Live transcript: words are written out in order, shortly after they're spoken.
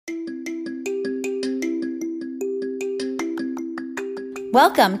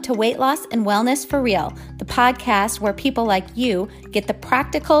Welcome to Weight Loss and Wellness for Real, the podcast where people like you get the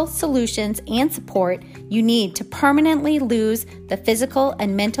practical solutions and support you need to permanently lose the physical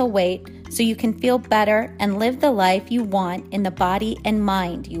and mental weight so you can feel better and live the life you want in the body and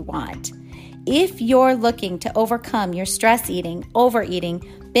mind you want. If you're looking to overcome your stress eating, overeating,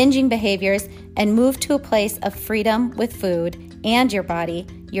 binging behaviors, and move to a place of freedom with food and your body,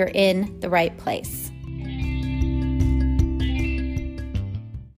 you're in the right place.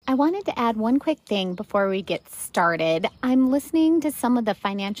 I wanted to add one quick thing before we get started. I'm listening to some of the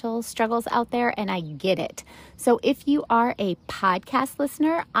financial struggles out there, and I get it. So if you are a podcast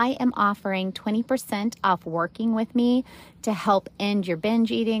listener, I am offering 20% off working with me to help end your binge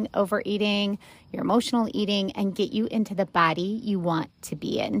eating, overeating, your emotional eating, and get you into the body you want to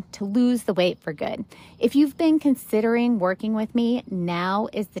be in, to lose the weight for good. If you've been considering working with me, now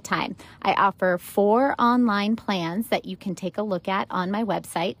is the time. I offer 4 online plans that you can take a look at on my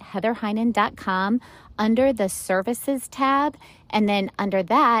website, heatherheinen.com, under the services tab. And then under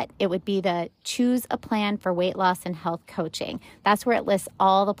that, it would be the choose a plan for weight loss and health coaching. That's where it lists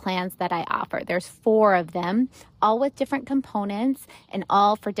all the plans that I offer. There's 4 of them, all with different components and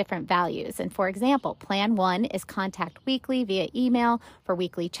all for different values. And for example, plan 1 is contact weekly via email for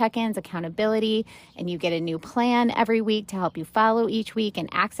weekly check-ins, accountability, and you get a new plan every week to help you follow each week and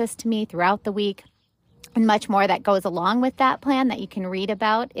access to me throughout the week. And much more that goes along with that plan that you can read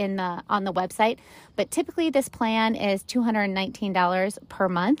about on the website. But typically this plan is $219 per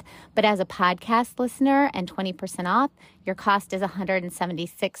month. But as a podcast listener and 20% off, your cost is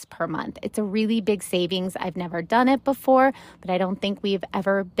 $176 per month. It's a really big savings. I've never done it before, but I don't think we've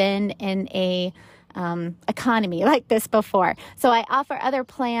ever been in a economy like this before. So I offer other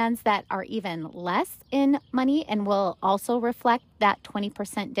plans that are even less in money and will also reflect that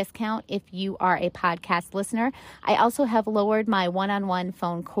 20% discount if you are a podcast listener. I also have lowered my one-on-one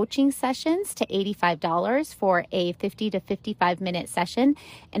phone coaching sessions to $85 for a 50 to 55 minute session.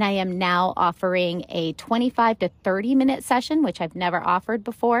 And I am now offering a 25 to 30 minute session, which I've never offered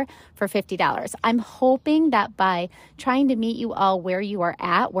before, for $50. I'm hoping that by trying to meet you all where you are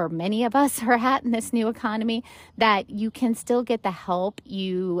at, where many of us are at in this new economy, that you can still get the help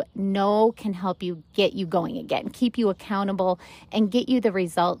you know can help you get you going again, keep you accountable, and get you the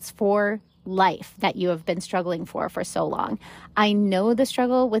results for life that you have been struggling for so long. I know the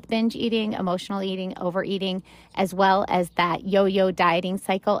struggle with binge eating, emotional eating, overeating, as well as that yo-yo dieting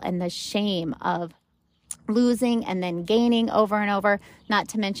cycle and the shame of losing and then gaining over and over, not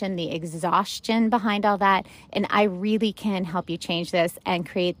to mention the exhaustion behind all that. And I really can help you change this and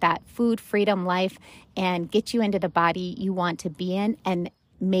create that food freedom life and get you into the body you want to be in and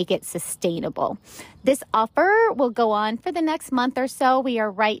make it sustainable. This offer will go on for the next month or so. We are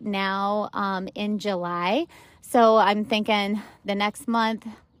right now in July. So I'm thinking the next month,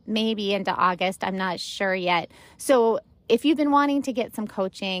 maybe into August. I'm not sure yet. So if you've been wanting to get some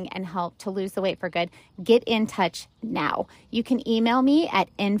coaching and help to lose the weight for good, get in touch now. You can email me at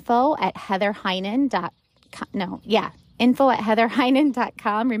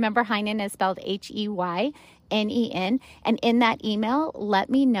info@heatherheinen.com. Remember, Heinen is spelled Heynen. And in that email, let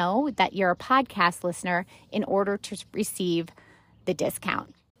me know that you're a podcast listener in order to receive the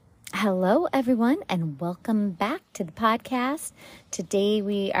discount. Hello, everyone, and welcome back to the podcast. Today,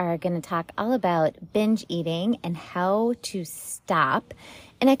 we are going to talk all about binge eating and how to stop.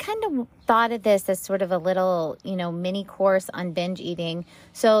 And I kind of thought of this as sort of a little, mini course on binge eating.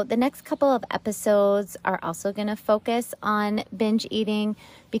 So the next couple of episodes are also going to focus on binge eating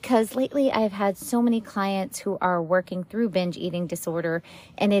because lately I've had so many clients who are working through binge eating disorder.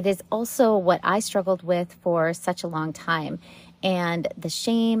 And it is also what I struggled with for such a long time. And the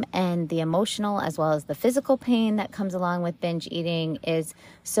shame and the emotional as well as the physical pain that comes along with binge eating is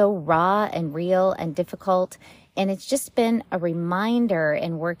so raw and real and difficult. And it's just been a reminder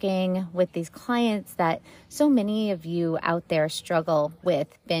in working with these clients that so many of you out there struggle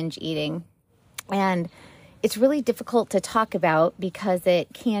with binge eating. And it's really difficult to talk about because it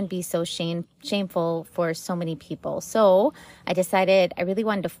can be so shameful for so many people. So I decided I really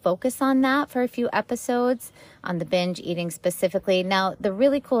wanted to focus on that for a few episodes on the binge eating specifically. Now, the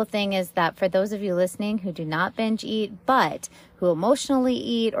really cool thing is that for those of you listening who do not binge eat, but who emotionally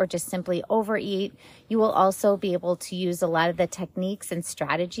eat or just simply overeat, you will also be able to use a lot of the techniques and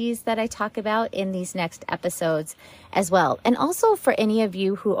strategies that I talk about in these next episodes as well. And also for any of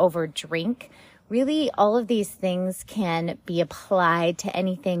you who overdrink, really, all of these things can be applied to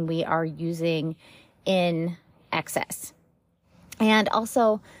anything we are using in excess. And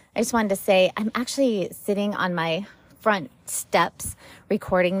also, I just wanted to say, I'm actually sitting on my front steps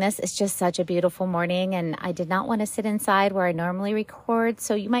recording this. It's just such a beautiful morning, and I did not want to sit inside where I normally record,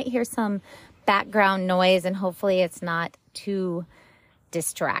 so you might hear some background noise, and hopefully it's not too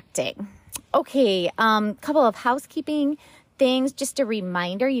distracting. Okay, couple of housekeeping things. Just a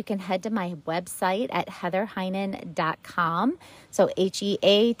reminder, you can head to my website at heatherheynen.com. So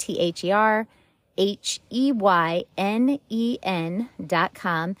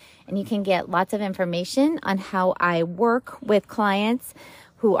HeatherHeynen.com, and you can get lots of information on how I work with clients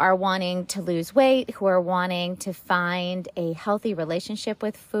who are wanting to lose weight, who are wanting to find a healthy relationship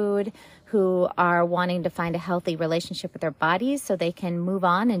with food, who are wanting to find a healthy relationship with their bodies so they can move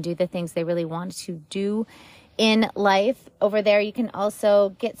on and do the things they really want to do in life. Over there, you can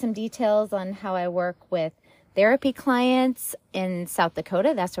also get some details on how I work with therapy clients in South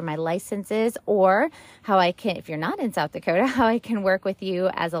Dakota. That's where my license is. Or how I can, if you're not in South Dakota, how I can work with you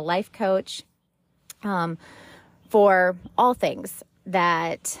as a life coach for all things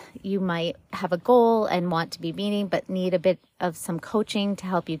that you might have a goal and want to be meeting, but need a bit of some coaching to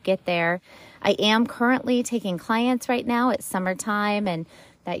help you get there. I am currently taking clients right now. It's summertime, and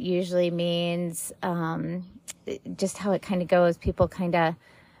that usually means just how it kind of goes. People kind of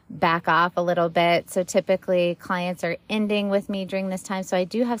back off a little bit. So typically clients are ending with me during this time. So I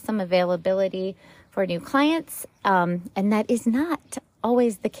do have some availability for new clients. And that is not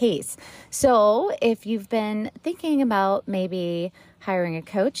always the case. So if you've been thinking about maybe hiring a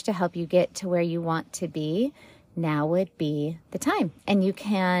coach to help you get to where you want to be, now would be the time. And you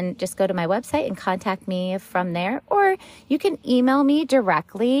can just go to my website and contact me from there, or you can email me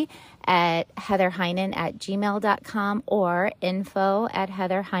directly at heatherheynen@gmail.com or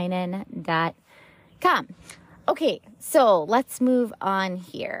info@heatherheynen.com. Okay, so let's move on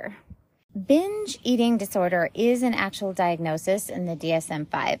here. Binge eating disorder is an actual diagnosis in the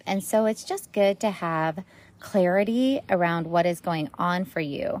DSM-5, and so it's just good to have clarity around what is going on for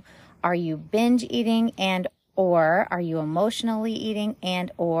you. Are you binge eating, and or are you emotionally eating,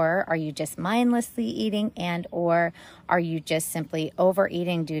 and or are you just mindlessly eating, and or are you just simply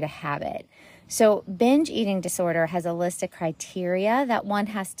overeating due to habit? So binge eating disorder has a list of criteria that one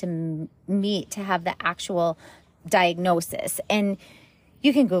has to meet to have the actual diagnosis. And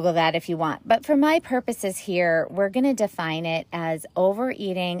you can Google that if you want. But for my purposes here, we're going to define it as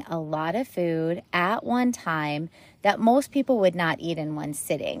overeating a lot of food at one time that most people would not eat in one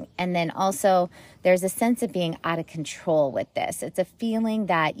sitting. And then also there's a sense of being out of control with this. It's a feeling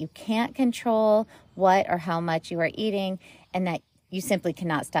that you can't control what or how much you are eating and that you simply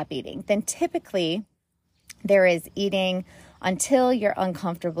cannot stop eating. Then typically there is eating until you're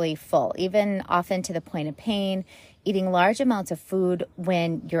uncomfortably full, even often to the point of pain, eating large amounts of food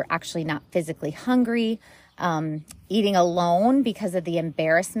when you're actually not physically hungry, eating alone because of the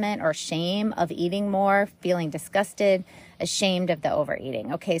embarrassment or shame of eating more, feeling disgusted, ashamed of the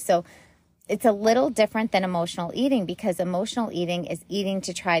overeating. Okay, so it's a little different than emotional eating, because emotional eating is eating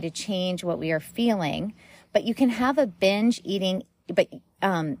to try to change what we are feeling. But you can have a binge eating, but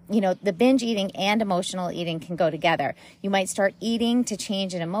the binge eating and emotional eating can go together. You might start eating to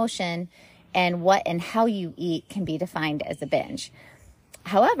change an emotion, and what and how you eat can be defined as a binge.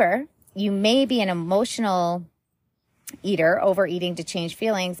 However, you may be an emotional eater, overeating to change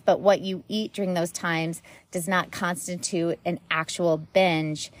feelings, but what you eat during those times does not constitute an actual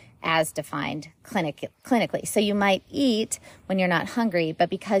binge as defined clinically. So you might eat when you're not hungry, but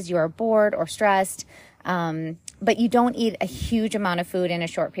because you are bored or stressed, but you don't eat a huge amount of food in a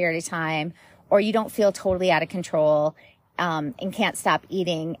short period of time, or you don't feel totally out of control and can't stop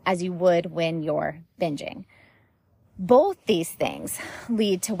eating as you would when you're binging. Both these things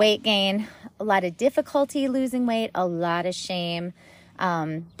lead to weight gain, a lot of difficulty losing weight, a lot of shame.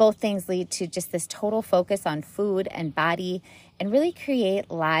 Both things lead to just this total focus on food and body, and really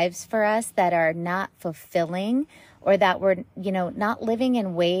create lives for us that are not fulfilling, or that we're, not living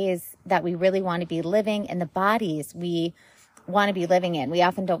in ways that we really want to be living, in the bodies we want to be living in. We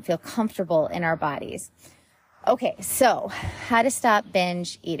often don't feel comfortable in our bodies. Okay, so how to stop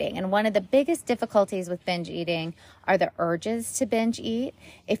binge eating. And one of the biggest difficulties with binge eating are the urges to binge eat.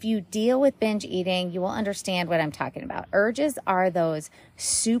 If you deal with binge eating, you will understand what I'm talking about. Urges are those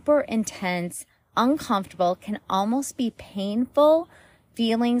super intense, uncomfortable, can almost be painful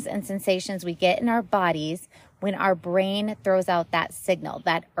feelings and sensations we get in our bodies when our brain throws out that signal,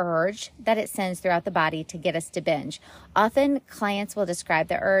 that urge that it sends throughout the body to get us to binge. Often clients will describe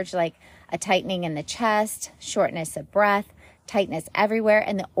the urge like a tightening in the chest, shortness of breath, tightness everywhere.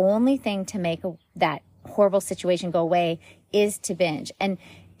 And the only thing to make that horrible situation go away is to binge. And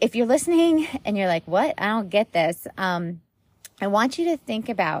if you're listening and you're like, what? I don't get this. I want you to think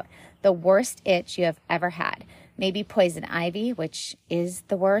about the worst itch you have ever had. maybe poison ivy, which is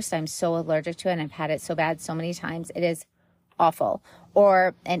the worst. I'm so allergic to it, and I've had it so bad so many times. It is awful.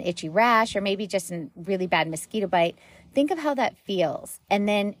 Or an itchy rash, or maybe just a really bad mosquito bite. Think of how that feels. And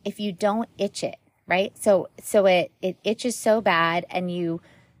then if you don't itch it, right? So it itches so bad and you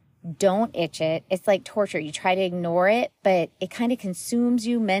don't itch it. It's like torture. You try to ignore it, but it kind of consumes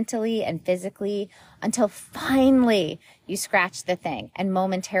you mentally and physically until finally you scratch the thing and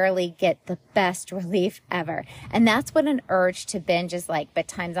momentarily get the best relief ever. And that's what an urge to binge is like, but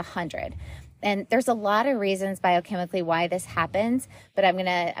times 100. And there's a lot of reasons biochemically why this happens, but I'm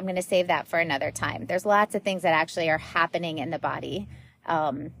gonna save that for another time. There's lots of things that actually are happening in the body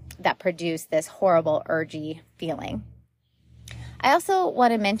that produce this horrible urgy feeling. I also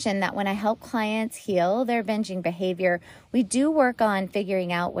want to mention that when I help clients heal their binging behavior, we do work on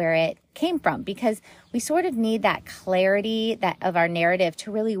figuring out where it came from, because we sort of need that clarity of our narrative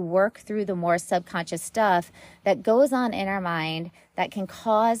to really work through the more subconscious stuff that goes on in our mind that can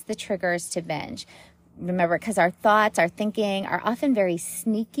cause the triggers to binge. Remember, because our thoughts, our thinking are often very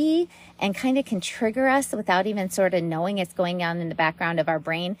sneaky and kind of can trigger us without even sort of knowing it's going on in the background of our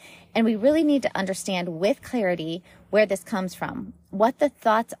brain. And we really need to understand with clarity where this comes from, what the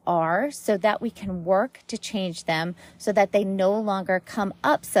thoughts are, so that we can work to change them so that they no longer come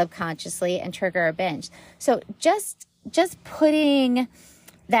up subconsciously and trigger a binge. So just putting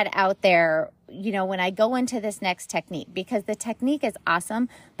that out there, when I go into this next technique, because the technique is awesome,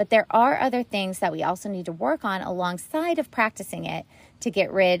 but there are other things that we also need to work on alongside of practicing it to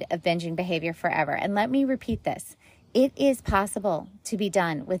get rid of binging behavior forever. And let me repeat this. It is possible to be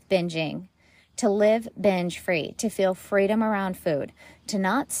done with binging, to live binge free, to feel freedom around food, to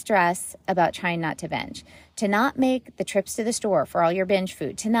not stress about trying not to binge, to not make the trips to the store for all your binge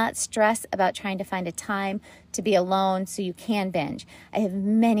food, to not stress about trying to find a time to be alone so you can binge. I have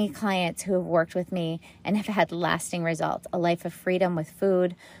many clients who have worked with me and have had lasting results, a life of freedom with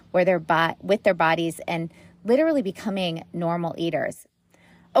food, where with their bodies, and literally becoming normal eaters.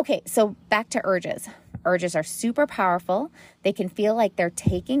 Okay, so back to urges. Urges are super powerful. They can feel like they're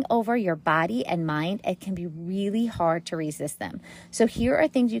taking over your body and mind. It can be really hard to resist them. So here are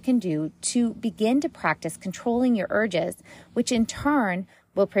things you can do to begin to practice controlling your urges, which in turn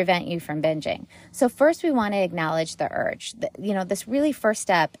will prevent you from binging. So first, we want to acknowledge the urge. This really first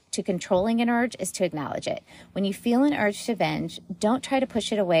step to controlling an urge is to acknowledge it. When you feel an urge to binge, don't try to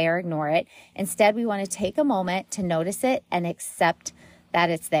push it away or ignore it. Instead, we want to take a moment to notice it and accept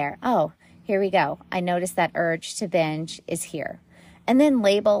that it's there. Oh, here we go. I noticed that urge to binge is here. And then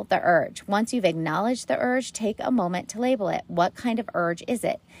label the urge. Once you've acknowledged the urge, take a moment to label it. What kind of urge is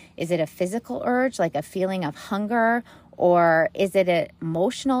it? Is it a physical urge, like a feeling of hunger? Or is it an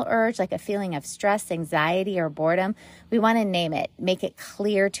emotional urge, like a feeling of stress, anxiety, or boredom? We want to name it, make it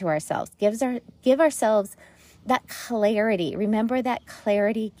clear to ourselves. Give ourselves that clarity. Remember that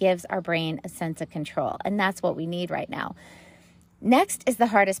clarity gives our brain a sense of control. And that's what we need right now. Next is the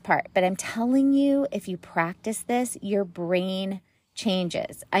hardest part, but I'm telling you, if you practice this, your brain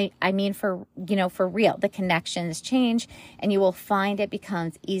changes. I mean, for real, the connections change, and you will find it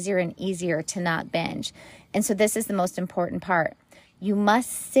becomes easier and easier to not binge. And so this is the most important part. You must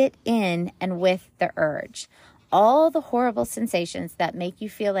sit in and with the urge. All the horrible sensations that make you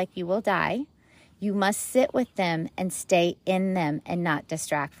feel like you will die, you must sit with them and stay in them and not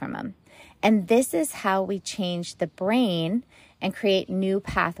distract from them. And this is how we change the brain and create new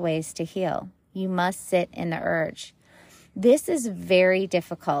pathways to heal. You must sit in the urge. This is very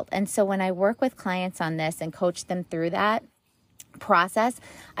difficult. And so when I work with clients on this and coach them through that process,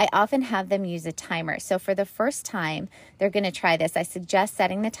 I often have them use a timer. So for the first time they're going to try this, I suggest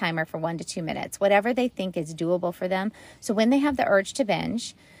setting the timer for 1 to 2 minutes, whatever they think is doable for them. So when they have the urge to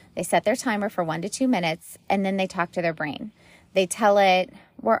binge, they set their timer for 1 to 2 minutes, and then they talk to their brain. They tell it,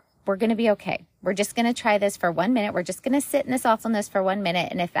 we're going to be okay. We're just going to try this for 1 minute. We're just going to sit in this awfulness for 1 minute.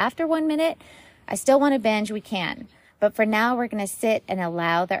 And if after 1 minute, I still want to binge, we can. But for now, we're going to sit and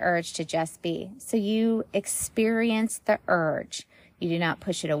allow the urge to just be. So you experience the urge. You do not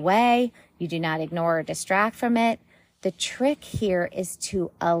push it away. You do not ignore or distract from it. The trick here is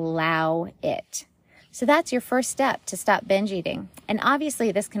to allow it. So that's your first step to stop binge eating. And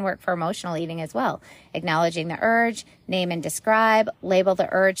obviously this can work for emotional eating as well. Acknowledging the urge, name and describe, label the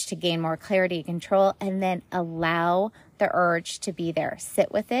urge to gain more clarity and control, and then allow the urge to be there.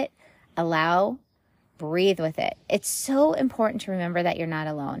 Sit with it, allow, breathe with it. It's so important to remember that you're not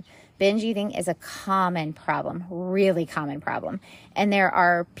alone. Binge eating is a common problem, really common problem. And there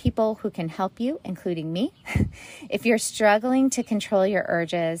are people who can help you, including me. If you're struggling to control your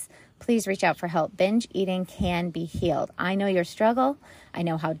urges, please reach out for help. Binge eating can be healed. I know your struggle. I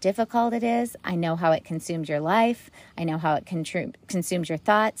know how difficult it is. I know how it consumes your life. I know how it consumes your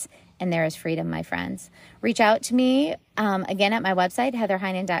thoughts. And there is freedom, my friends. Reach out to me again at my website,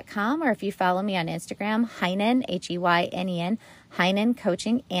 heatherheynen.com, or if you follow me on Instagram, Heynen, Heynen, Heynen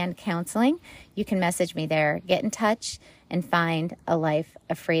Coaching and Counseling. You can message me there. Get in touch and find a life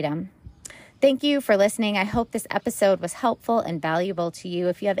of freedom. Thank you for listening. I hope this episode was helpful and valuable to you.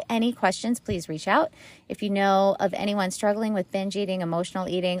 If you have any questions, please reach out. If you know of anyone struggling with binge eating, emotional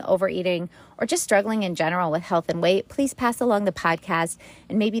eating, overeating, or just struggling in general with health and weight, please pass along the podcast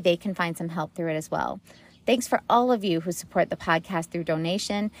and maybe they can find some help through it as well. Thanks for all of you who support the podcast through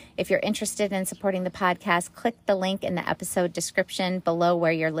donation. If you're interested in supporting the podcast, click the link in the episode description below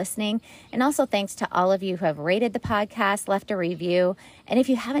where you're listening. And also thanks to all of you who have rated the podcast, left a review. And if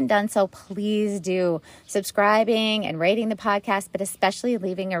you haven't done so, please do. Subscribing and rating the podcast, but especially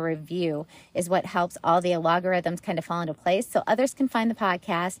leaving a review is what helps all the algorithms kind of fall into place so others can find the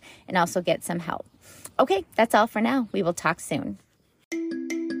podcast and also get some help. Okay, that's all for now. We will talk soon.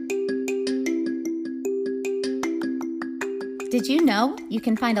 Did you know you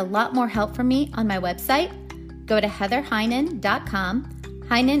can find a lot more help from me on my website? Go to heatherheynen.com.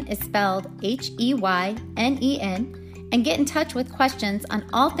 Heynen is spelled Heynen, and get in touch with questions on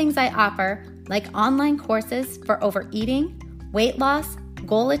all things I offer, like online courses for overeating, weight loss,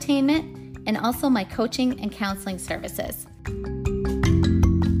 goal attainment, and also my coaching and counseling services.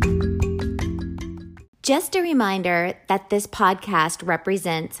 Just a reminder that this podcast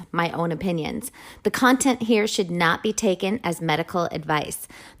represents my own opinions. The content here should not be taken as medical advice.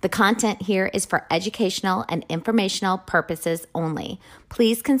 The content here is for educational and informational purposes only.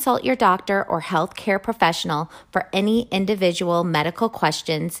 Please consult your doctor or healthcare professional for any individual medical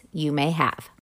questions you may have.